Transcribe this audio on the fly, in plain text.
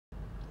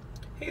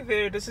Hey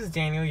there, this is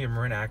Daniel, your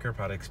Marin Acura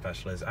product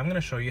specialist. I'm going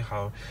to show you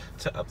how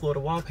to upload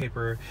a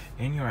wallpaper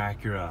in your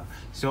Acura.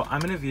 So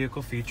I'm in a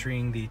vehicle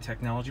featuring the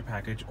technology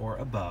package or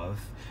above,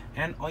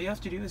 and all you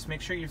have to do is make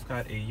sure you've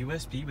got a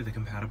USB with a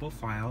compatible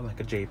file like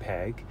a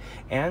JPEG,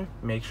 and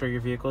make sure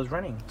your vehicle is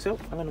running. So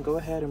I'm going to go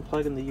ahead and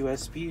plug in the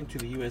USB into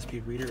the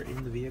USB reader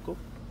in the vehicle.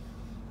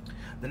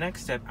 The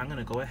next step, I'm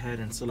going to go ahead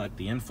and select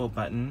the info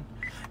button,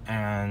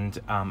 and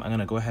I'm going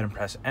to go ahead and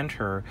press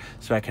enter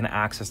so I can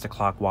access the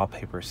clock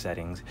wallpaper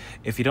settings.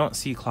 If you don't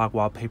see clock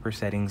wallpaper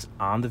settings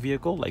on the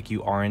vehicle, like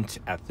you aren't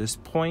at this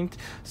point,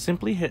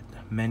 simply hit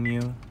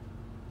menu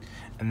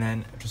and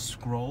then just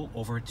scroll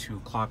over to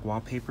clock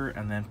wallpaper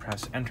and then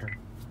press enter.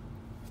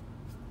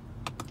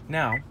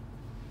 Now,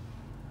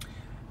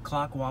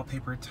 clock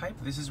wallpaper type,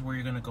 this is where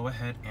you're going to go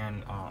ahead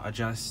and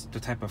adjust the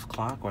type of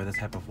clock or the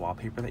type of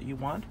wallpaper that you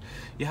want.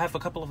 You have a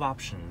couple of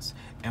options,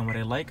 and what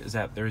I like is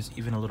that there's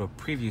even a little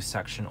preview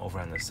section over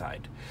on the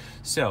side.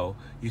 So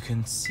you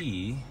can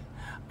see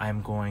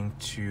I'm going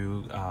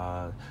to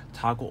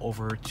toggle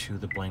over to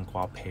the blank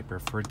wallpaper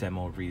for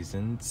demo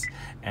reasons,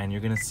 and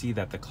you're going to see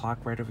that the clock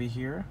right over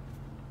here,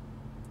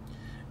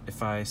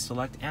 if I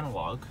select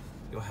analog,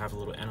 you'll have a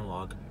little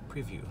analog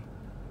preview,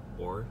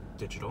 or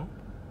digital,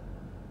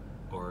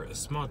 or a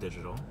small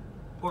digital,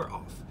 or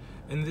off.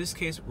 In this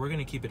case, we're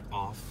gonna keep it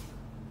off.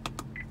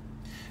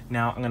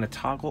 Now I'm gonna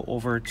toggle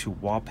over to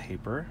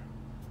wallpaper,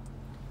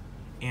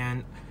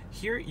 and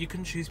here you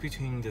can choose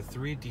between the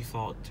 3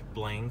 default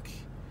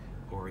blank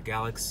or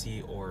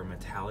galaxy or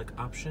metallic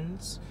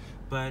options,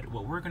 but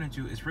what we're gonna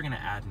do is we're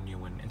gonna add a new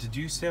one, and to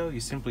do so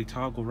you simply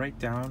toggle right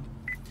down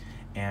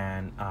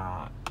and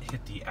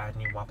hit the add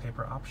new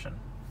wallpaper option.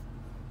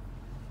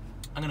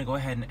 I'm gonna go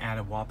ahead and add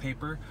a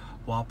wallpaper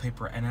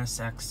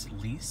NSX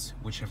lease,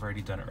 which I've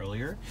already done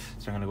earlier.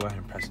 So I'm gonna go ahead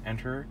and press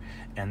enter.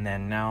 And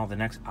then now the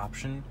next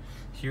option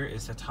here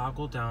is to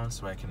toggle down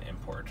so I can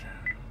import,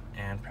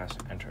 and press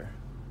enter.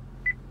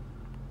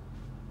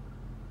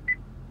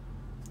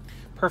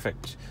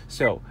 Perfect.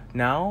 So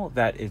now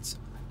that it's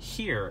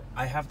here,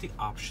 I have the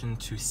option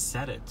to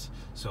set it.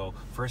 So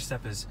first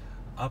step is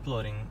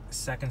uploading,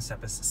 second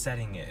step is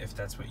setting it if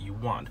that's what you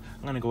want.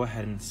 I'm going to go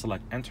ahead and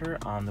select enter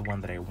on the one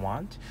that I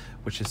want,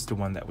 which is the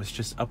one that was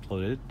just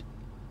uploaded,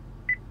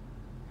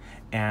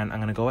 and I'm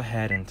going to go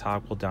ahead and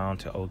toggle down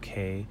to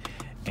OK,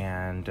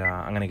 and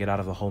I'm going to get out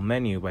of the whole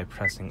menu by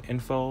pressing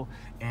info,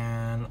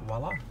 and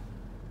voila.